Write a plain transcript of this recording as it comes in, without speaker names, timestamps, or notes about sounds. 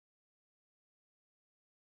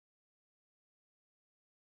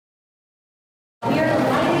We are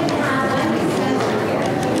delighted to have Wendy Spencer here,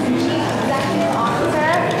 Chief Executive Officer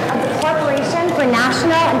of the Corporation for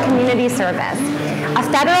National and Community Service, a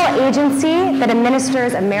federal agency that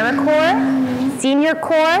administers AmeriCorps, Senior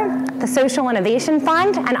Corps, the Social Innovation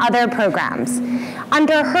Fund, and other programs.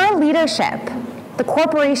 Under her leadership, the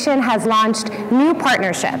corporation has launched new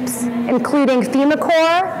partnerships, including FEMA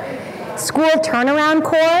Corps, School Turnaround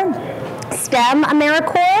Corps, STEM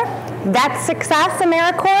AmeriCorps, Vet Success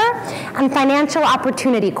AmeriCorps, and Financial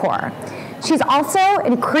Opportunity Corps. She's also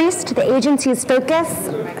increased the agency's focus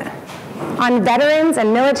on veterans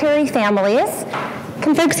and military families.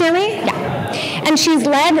 Can folks hear me? Yeah. And she's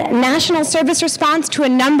led national service response to a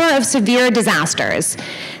number of severe disasters.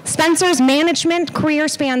 Spencer's management career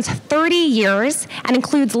spans 30 years and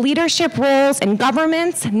includes leadership roles in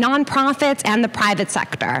governments, nonprofits, and the private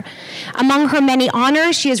sector. Among her many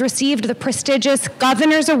honors, she has received the prestigious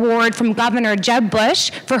Governor's Award from Governor Jeb Bush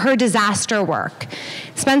for her disaster work.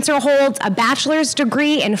 Spencer holds a bachelor's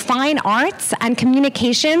degree in fine arts and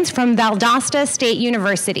communications from Valdosta State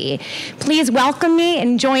University. Please welcome me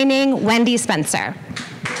in joining Wendy Spencer.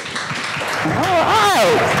 All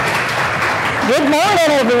right. Good morning,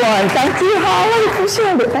 everyone. Thank you, Holly.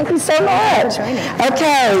 Appreciate it. Thank you so much.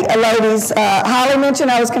 Okay, ladies, Holly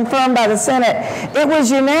mentioned I was confirmed by the Senate. It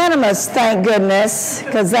was unanimous, thank goodness,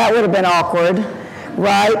 because that would have been awkward,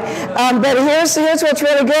 right? But here's what's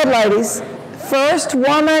really good, ladies. First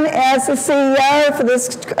woman as the CEO for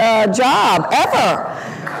this job ever.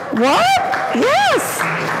 What? Yes.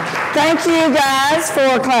 Thank you guys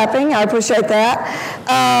for clapping. I appreciate that.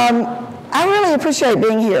 I really appreciate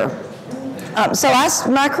being here.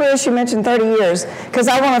 My career, she mentioned 30 years, because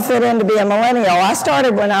I want to fit in to be a millennial. I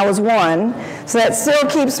started when I was 1, so that still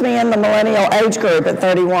keeps me in the millennial age group at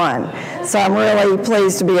 31. So I'm really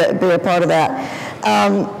pleased to be a part of that.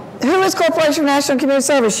 Who is Corporation for National Community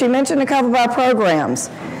Service? She mentioned a couple of our programs.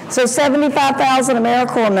 So 75,000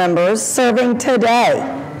 AmeriCorps members serving today,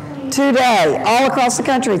 all across the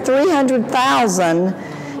country. 300,000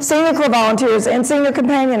 Senior Corps volunteers and Senior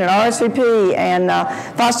Companion and RSVP and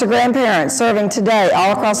foster grandparents serving today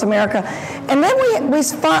all across America. And then we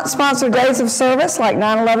sponsor days of service, like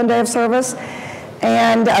 9/11 Day of Service,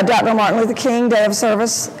 and Dr. Martin Luther King Day of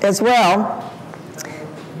Service as well.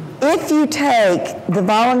 If you take the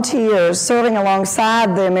volunteers serving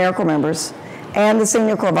alongside the AmeriCorps members and the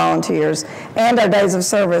Senior Corps volunteers and our days of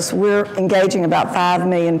service, we're engaging about 5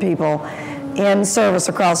 million people in service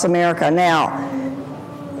across America. Now,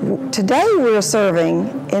 today we're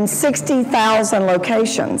serving in 60,000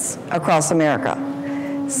 locations across America.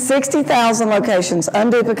 60,000 locations,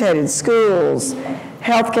 unduplicated, schools,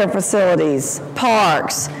 healthcare facilities,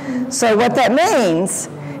 parks. So what that means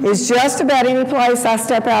is just about any place I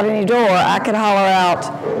step out any door, I could holler out,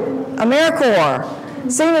 AmeriCorps,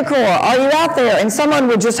 Senior Corps, are you out there? And someone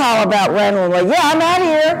would just holler about randomly, yeah, I'm out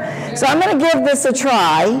here. So I'm going to give this a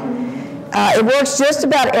try. It works just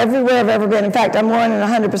about everywhere I've ever been. In fact, I'm running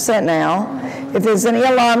 100% now. If there's any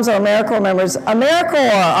alarms or AmeriCorps members, AmeriCorps,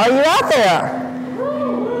 are you out there?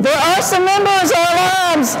 There are some members or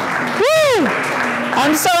alarms. Woo!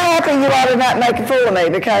 I'm so happy you all did not make a fool of me,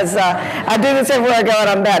 because I do this everywhere I go, and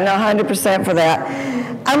I'm batting 100% for that.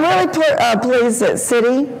 I'm really pleased that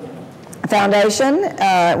Citi Foundation,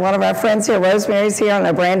 one of our friends here, Rosemary's here, I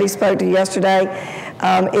know Brandy spoke to you yesterday,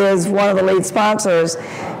 is one of the lead sponsors.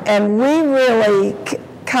 And we really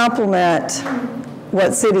compliment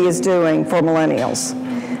what Citi is doing for millennials.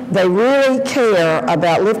 They really care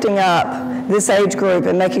about lifting up this age group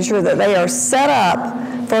and making sure that they are set up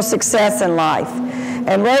for success in life.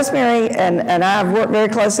 And Rosemary and I have worked very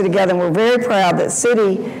closely together, and we're very proud that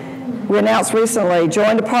Citi, we announced recently,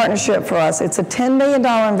 joined a partnership for us. It's a $10 million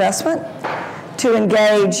investment to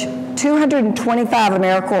engage 225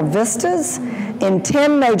 AmeriCorps Vistas in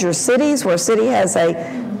 10 major cities where Citi has a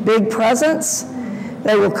big presence.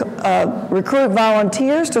 They will recruit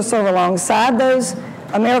volunteers to serve alongside those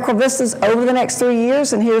AmeriCorps Vistas over the next 3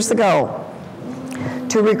 years, and here's the goal: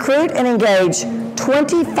 to recruit and engage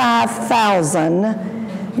 25,000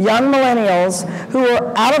 young millennials who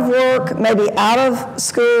are out of work, maybe out of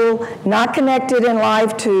school, not connected in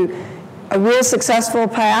life to a real successful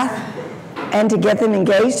path, and to get them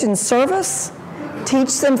engaged in service,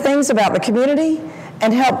 teach them things about the community,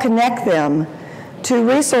 and help connect them to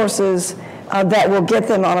resources that will get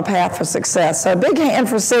them on a path for success. So a big hand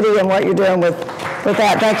for Citi and what you're doing with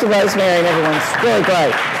that. Thank you, Rosemary, and everyone. It's really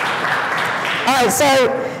great. All right, so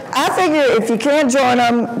I figure if you can't join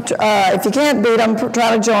them, if you can't beat them,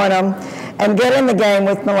 try to join them and get in the game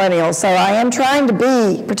with millennials. So I am trying to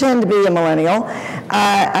pretend to be a millennial.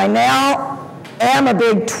 I now am a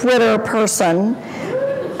big Twitter person.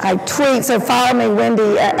 I tweet, so follow me, Wendy,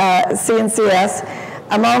 CNCS.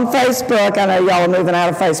 I'm on Facebook. I know y'all are moving out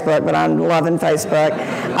of Facebook, but I'm loving Facebook.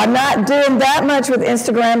 I'm not doing that much with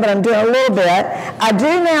Instagram, but I'm doing a little bit. I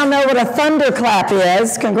do now know what a thunderclap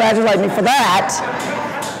is. Congratulate me for that.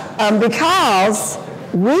 Because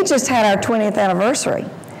we just had our 20th anniversary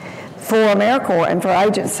for AmeriCorps and for our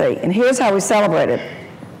agency, and here's how we celebrated.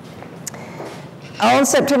 On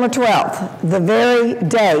September 12th, the very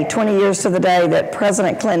day, 20 years to the day that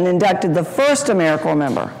President Clinton inducted the first AmeriCorps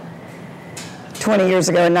member, 20 years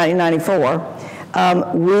ago in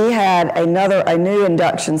 1994, we had a new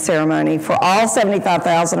induction ceremony for all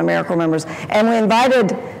 75,000 AmeriCorps members, and we invited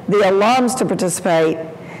the alums to participate.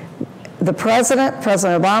 The President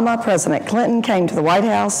Obama, President Clinton came to the White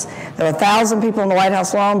House. There were 1,000 people in the White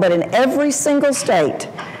House alone, but in every single state,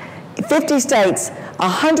 50 states,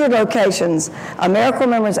 100 locations, AmeriCorps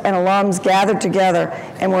members and alums gathered together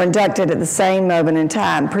and were inducted at the same moment in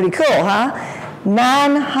time. Pretty cool, huh?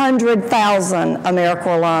 900,000 AmeriCorps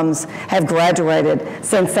alums have graduated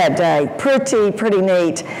since that day. Pretty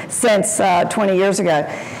neat since 20 years ago.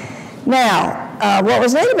 Now, what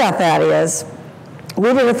was neat about that is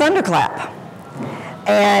we did a thunderclap.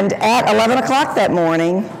 And at 11 o'clock that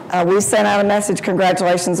morning, we sent out a message,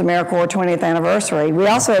 congratulations, AmeriCorps 20th anniversary. We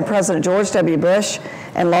also had President George W. Bush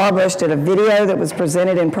and Laura Bush did a video that was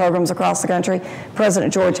presented in programs across the country.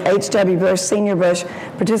 President George H.W. Bush, Senior Bush,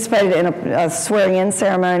 participated in a swearing-in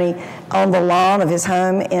ceremony on the lawn of his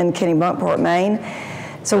home in Kennebunkport, Maine.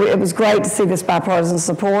 So it was great to see this bipartisan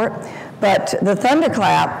support. But the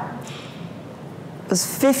thunderclap was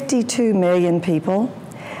 52 million people.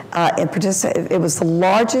 It was the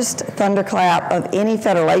largest thunderclap of any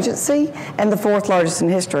federal agency and the fourth largest in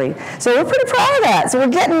history. So we're pretty proud of that. So we're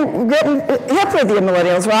getting hip with you,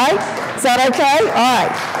 millennials, right? Is that okay? All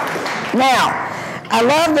right. Now, I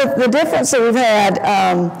love the difference that we've had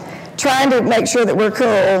trying to make sure that we're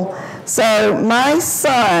cool. So my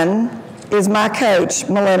son is my coach,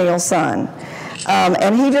 millennial son.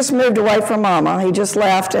 And he just moved away from mama. He just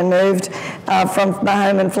left and moved from my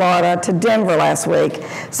home in Florida to Denver last week.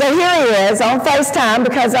 So here he is on FaceTime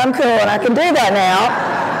because I'm cool and I can do that now.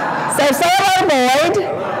 So say hello, Boyd.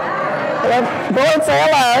 Boyd, say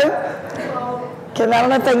hello. I don't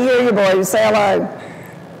know if they can hear you, Boyd. You say hello.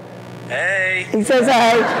 Hey. He says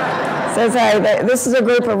hey. Says hey. This is a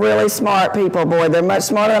group of really smart people, Boyd. They're much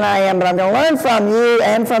smarter than I am, but I'm going to learn from you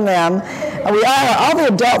and from them. All the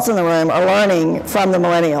adults in the room are learning from the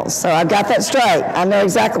millennials, so I've got that straight. I know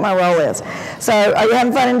exactly what my role is. So are you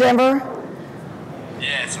having fun in Denver?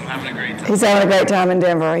 Yes, I'm having a great time. He's having a great time in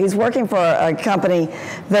Denver. He's working for a company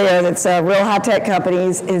there that's a real high-tech company.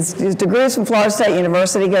 His degrees from Florida State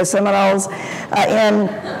University, goes Seminoles in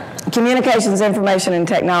communications, information, and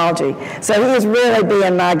technology. So he is really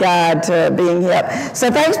being my guide to being hip. So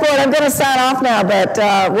thanks, Boyd. I'm going to sign off now, but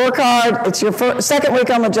work hard. It's your second week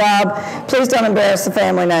on the job. Please don't embarrass the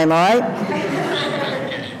family name, all right?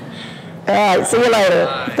 All right, see you later.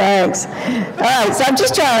 Thanks. All right, so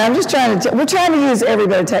we're trying to use every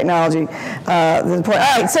bit of technology. All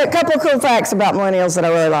right, so a couple of cool facts about millennials that I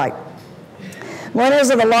really like.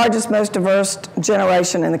 Millennials are the largest, most diverse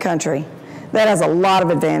generation in the country. That has a lot of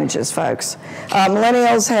advantages, folks.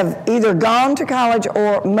 Millennials have either gone to college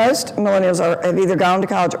or most millennials have either gone to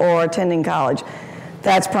college or are attending college.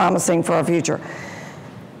 That's promising for our future.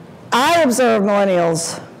 I observe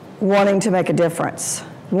millennials wanting to make a difference,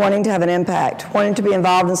 wanting to have an impact, wanting to be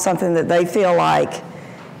involved in something that they feel like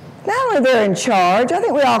not only they're in charge, I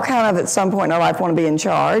think we all kind of at some point in our life want to be in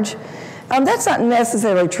charge. That's not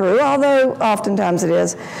necessarily true, although oftentimes it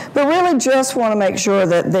is, but really just want to make sure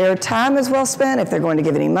that their time is well spent. If they're going to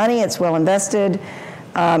give any money, it's well invested.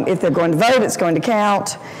 If they're going to vote, it's going to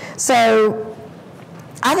count. So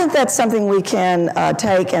I think that's something we can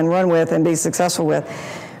take and run with and be successful with.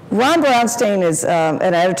 Ron Brownstein is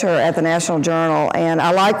an editor at the National Journal, and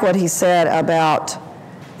I like what he said about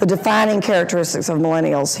the defining characteristics of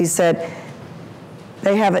millennials. He said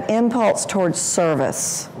they have an impulse towards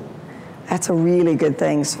service. That's a really good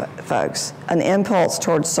thing, folks, an impulse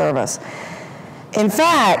towards service. In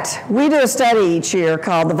fact, we do a study each year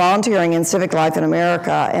called the Volunteering in Civic Life in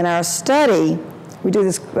America, and our study, we do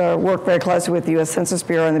this work very closely with the U.S. Census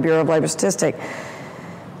Bureau and the Bureau of Labor Statistics,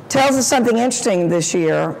 tells us something interesting this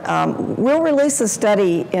year. We'll release a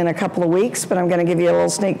study in a couple of weeks, but I'm going to give you a little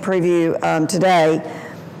sneak preview today.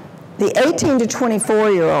 The 18 to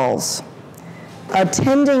 24-year-olds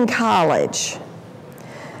attending college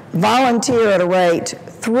volunteer at a rate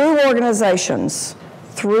through organizations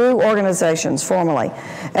formally,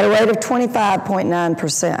 at a rate of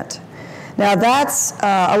 25.9%. Now that's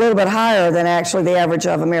a little bit higher than actually the average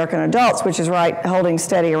of American adults, which is right holding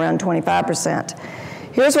steady around 25%.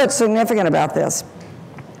 Here's what's significant about this.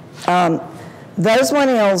 Those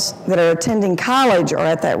millennials that are attending college are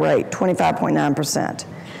at that rate, 25.9%.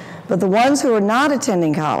 But the ones who are not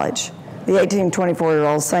attending college, the 18 to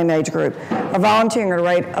 24-year-olds, same age group, are volunteering at a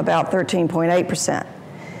rate about 13.8%.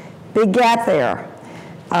 Big gap there.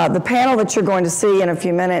 The panel that you're going to see in a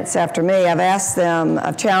few minutes after me,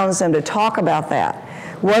 I've challenged them to talk about that.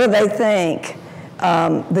 What do they think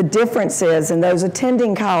the difference is in those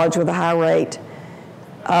attending college with a high rate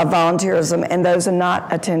of volunteerism and those who are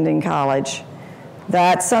not attending college?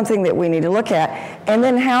 That's something that we need to look at. And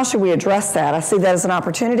then how should we address that? I see that as an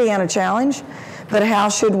opportunity and a challenge, but how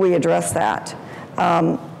should we address that?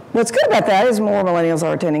 What's good about that is more millennials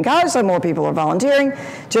are attending college, so more people are volunteering,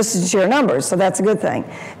 just in sheer numbers, so that's a good thing.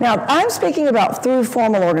 Now, I'm speaking about through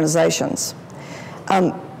formal organizations.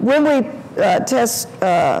 When we test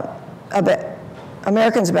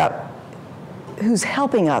Americans about who's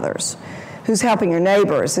helping others, who's helping your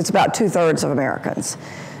neighbors, it's about 2/3 of Americans.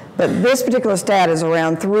 But this particular stat is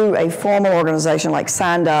around through a formal organization, like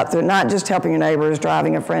signed up. They're not just helping your neighbors,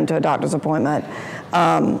 driving a friend to a doctor's appointment,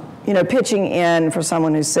 pitching in for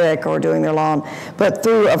someone who's sick or doing their lawn, but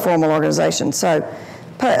through a formal organization. So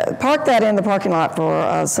park that in the parking lot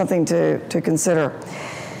for something to consider.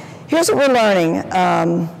 Here's what we're learning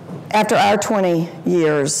after our 20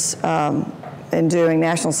 years in doing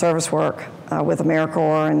national service work with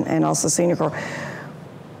AmeriCorps and also Senior Corps.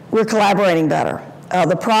 We're collaborating better.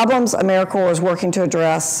 The problems AmeriCorps is working to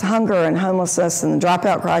address, hunger and homelessness and the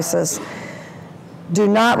dropout crisis, do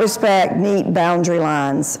not respect neat boundary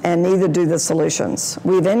lines, and neither do the solutions.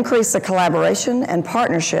 We've increased the collaboration and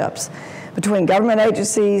partnerships between government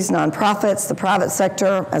agencies, nonprofits, the private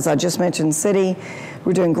sector, as I just mentioned, Citi.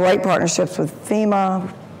 We're doing great partnerships with FEMA,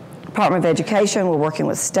 Department of Education. We're working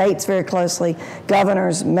with states very closely,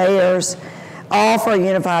 governors, mayors, all for a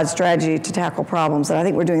unified strategy to tackle problems. And I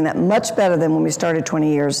think we're doing that much better than when we started 20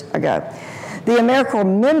 years ago. The AmeriCorps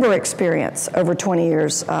member experience over 20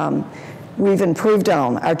 years, we've improved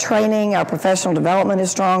on. Our training, our professional development is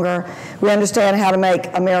stronger. We understand how to make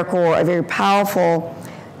AmeriCorps a very powerful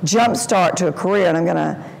jump start to a career, and I'm going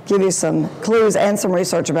to give you some clues and some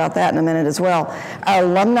research about that in a minute as well. Our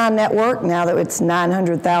alumni network, now that it's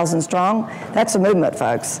 900,000 strong, that's a movement,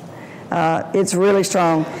 folks. It's really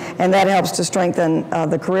strong, and that helps to strengthen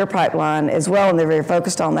the career pipeline as well, and they're very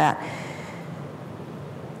focused on that.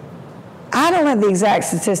 I don't have the exact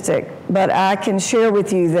statistic, but I can share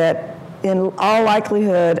with you that in all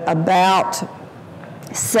likelihood, about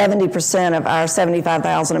 70% of our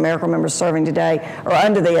 75,000 AmeriCorps members serving today are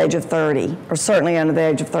under the age of 30, or certainly under the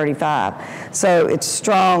age of 35. So it's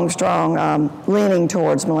strong, leaning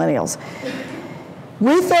towards millennials.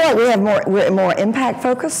 We feel like we're more impact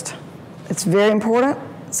focused. It's very important.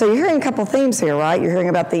 So you're hearing a couple themes here, right? You're hearing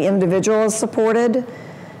about the individual is supported.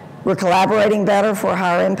 We're collaborating better for a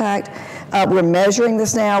higher impact. We're measuring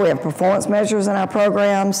this now. We have performance measures in our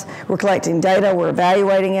programs. We're collecting data. We're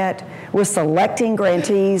evaluating it. We're selecting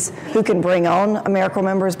grantees who can bring on AmeriCorps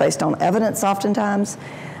members based on evidence oftentimes.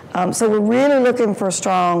 So we're really looking for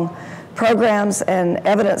strong programs and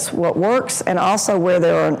evidence what works, and also where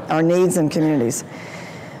there are needs in communities.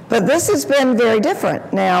 But this has been very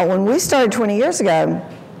different. Now, when we started 20 years ago,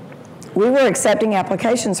 we were accepting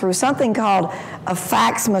applications through something called a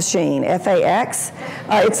fax machine, F-A-X.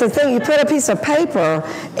 It's a thing, you put a piece of paper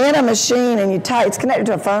in a machine and you type, it's connected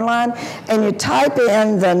to a phone line, and you type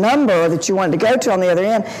in the number that you want to go to on the other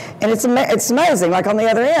end, and it's amazing. Like on the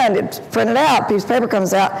other end, it's printed out, piece of paper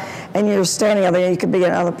comes out, and you're standing on there, you could be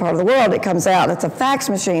in another part of the world, it comes out. It's a fax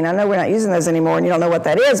machine. I know we're not using those anymore, and you don't know what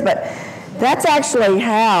that is, but that's actually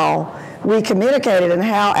how we communicated and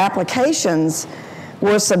how applications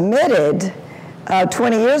were submitted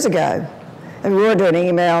 20 years ago. And we weren't doing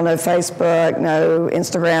email, no Facebook, no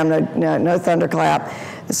Instagram, no Thunderclap,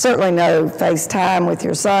 certainly no FaceTime with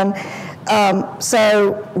your son.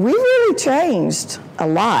 So we really changed a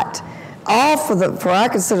lot, all for I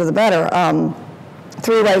consider the better.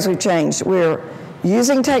 3 ways we've changed. We're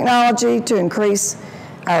using technology to increase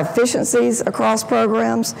our efficiencies across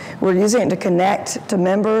programs. We're using it to connect to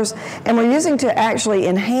members, and we're using it to actually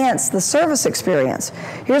enhance the service experience.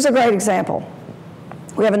 Here's a great example.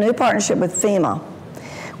 We have a new partnership with FEMA,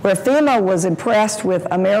 where FEMA was impressed with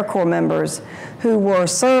AmeriCorps members who were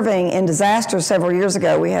serving in disasters several years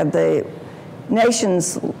ago. We had the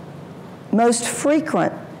nation's most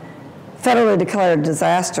frequent federally declared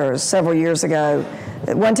disasters several years ago.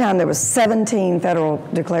 At one time, there was 17 federal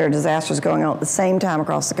declared disasters going on at the same time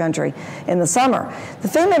across the country in the summer. The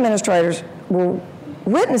FEMA administrators were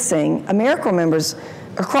witnessing AmeriCorps members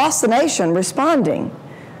across the nation responding.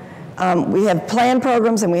 We have planned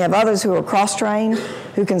programs, and we have others who are cross-trained,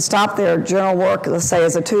 who can stop their general work, let's say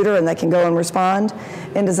as a tutor, and they can go and respond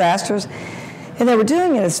in disasters. And they were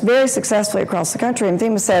doing this very successfully across the country, and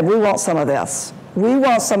FEMA said, we want some of this. We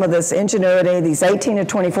want some of this ingenuity, these 18 to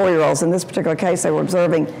 24-year-olds. In this particular case, they were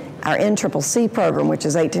observing our NCCC program, which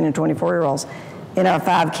is 18 and 24-year-olds, in our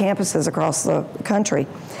 5 campuses across the country.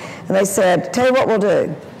 And they said, tell you what we'll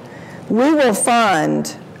do. We will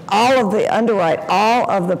fund underwrite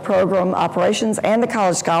all of the program operations and the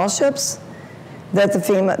college scholarships that the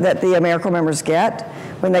AmeriCorps members get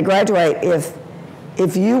when they graduate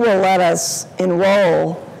if you will let us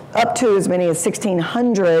enroll up to as many as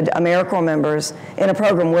 1,600 AmeriCorps members in a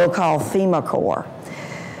program we'll call FEMA Corps.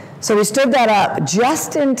 So we stood that up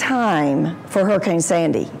just in time for Hurricane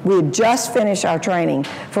Sandy. We had just finished our training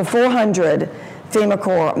for 400 FEMA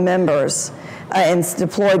Corps members and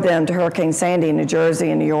deployed them to Hurricane Sandy in New Jersey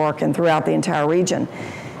and New York and throughout the entire region.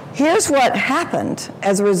 Here's what happened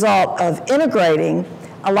as a result of integrating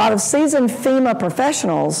a lot of seasoned FEMA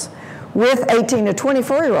professionals with 18 to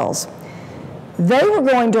 24-year-olds. They were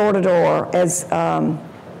going door to door as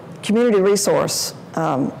community resource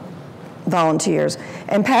volunteers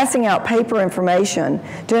and passing out paper information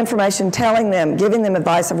telling them, giving them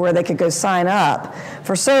advice of where they could go sign up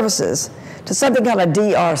for services to something called a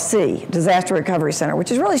DRC, Disaster Recovery Center, which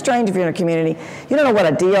is really strange if you're in a community. You don't know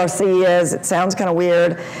what a DRC is. It sounds kind of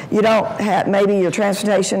weird. You don't have, maybe your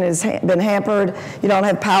transportation has been hampered. You don't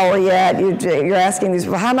have power yet. You're asking these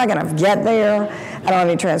people, how am I going to get there? I don't have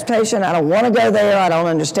any transportation. I don't want to go there. I don't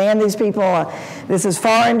understand these people. This is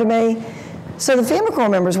foreign to me. So the FEMA Corps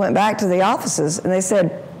members went back to the offices and they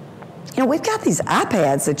said, you know, we've got these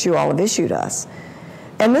iPads that you all have issued us.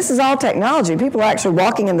 And this is all technology. People are actually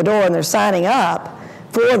walking in the door and they're signing up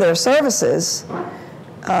for their services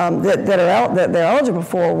that they're eligible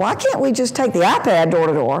for. Why can't we just take the iPad door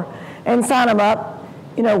to door and sign them up,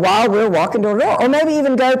 you know, while we're walking door to door? Or maybe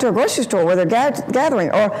even go to a grocery store where they're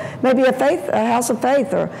gathering, or maybe a house of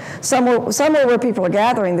faith, or somewhere where people are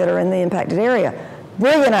gathering that are in the impacted area.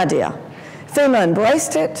 Brilliant idea. FEMA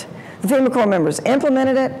embraced it. The FEMA Corps members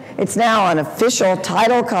implemented it. It's now an official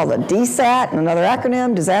title called a DSAT, another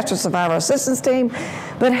acronym, Disaster Survivor Assistance Team.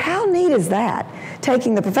 But how neat is that?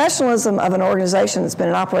 Taking the professionalism of an organization that's been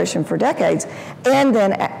in operation for decades and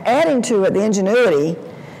then adding to it the ingenuity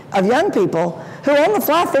of young people who on the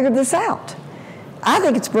fly figured this out. I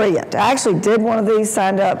think it's brilliant. I actually did one of these,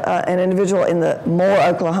 signed up an individual in the Moore,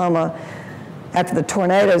 Oklahoma, after the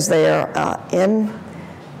tornadoes there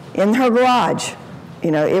in her garage. You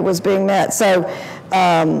know, it was being met. So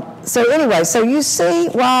anyway, so you see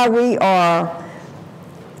why we are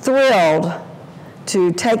thrilled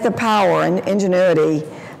to take the power and ingenuity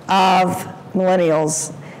of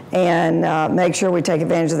millennials and make sure we take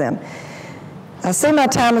advantage of them. I see my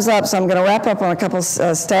time is up, so I'm going to wrap up on a couple of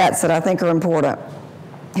stats that I think are important.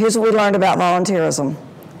 Here's what we learned about volunteerism.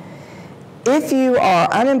 If you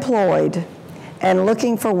are unemployed and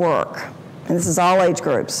looking for work, and this is all age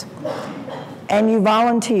groups, and you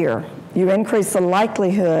volunteer, you increase the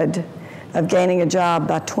likelihood of gaining a job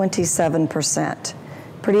by 27%.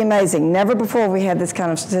 Pretty amazing. Never before have we had this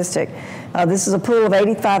kind of statistic. This is a pool of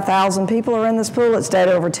 85,000 people are in this pool. It's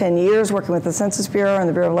data over 10 years, working with the Census Bureau and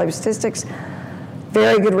the Bureau of Labor Statistics.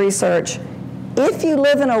 Very good research. If you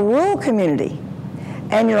live in a rural community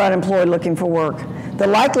and you're unemployed looking for work, the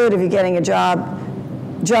likelihood of you getting a job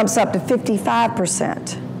jumps up to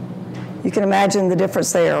 55%. You can imagine the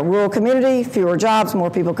difference there. Rural community, fewer jobs,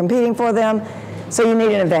 more people competing for them, so you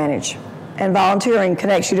need an advantage. And volunteering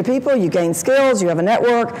connects you to people, you gain skills, you have a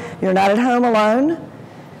network, you're not at home alone.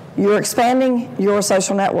 You're expanding your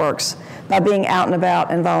social networks by being out and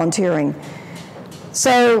about and volunteering.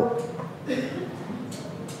 So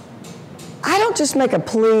I don't just make a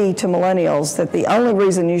plea to millennials that the only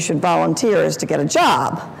reason you should volunteer is to get a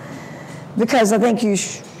job, because I think you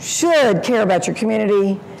should care about your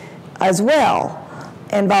community as well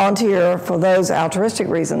and volunteer for those altruistic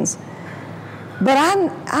reasons. But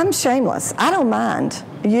I'm shameless. I don't mind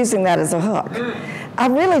using that as a hook. I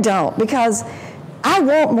really don't, because I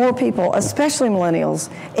want more people, especially millennials,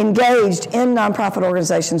 engaged in nonprofit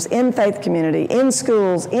organizations, in faith community, in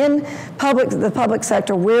schools, in the public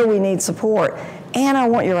sector where we need support. And I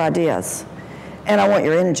want your ideas, and I want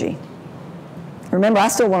your energy. Remember, I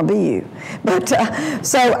still want to be you. But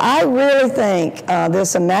so I really think there's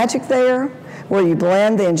some magic there where you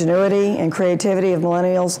blend the ingenuity and creativity of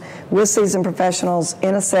millennials with seasoned professionals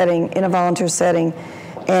in a setting, in a volunteer setting,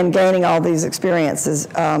 and gaining all these experiences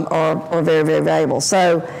are very, very valuable.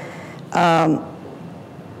 So I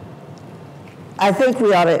I think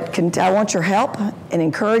we ought to, I want your help in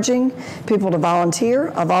encouraging people to volunteer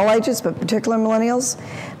of all ages, but particularly millennials.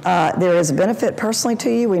 There is a benefit personally to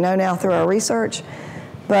you, we know now through our research,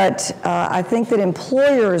 but I think that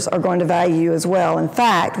employers are going to value you as well. In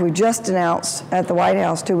fact, we just announced at the White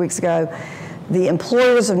House 2 weeks ago the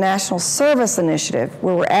Employers of National Service Initiative,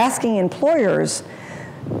 where we're asking employers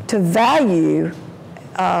to value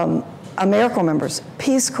AmeriCorps members,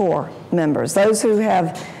 Peace Corps members, those who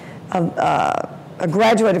have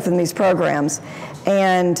graduated from these programs,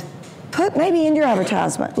 and put maybe in your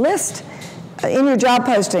advertisement, list in your job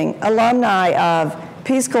posting, alumni of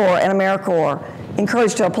Peace Corps and AmeriCorps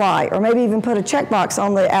encouraged to apply, or maybe even put a checkbox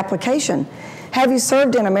on the application. Have you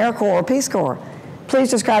served in AmeriCorps or Peace Corps? Please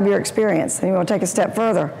describe your experience. And you want to take a step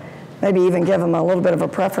further, maybe even give them a little bit of a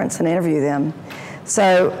preference and interview them.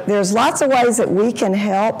 So there's lots of ways that we can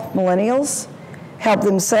help millennials help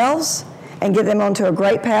themselves and get them onto a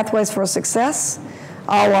great pathways for success,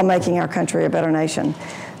 all while making our country a better nation.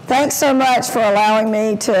 Thanks so much for allowing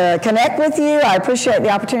me to connect with you. I appreciate the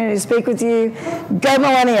opportunity to speak with you. Go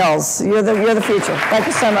Millennials, you're the future. Thank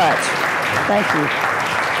you so much. Thank you.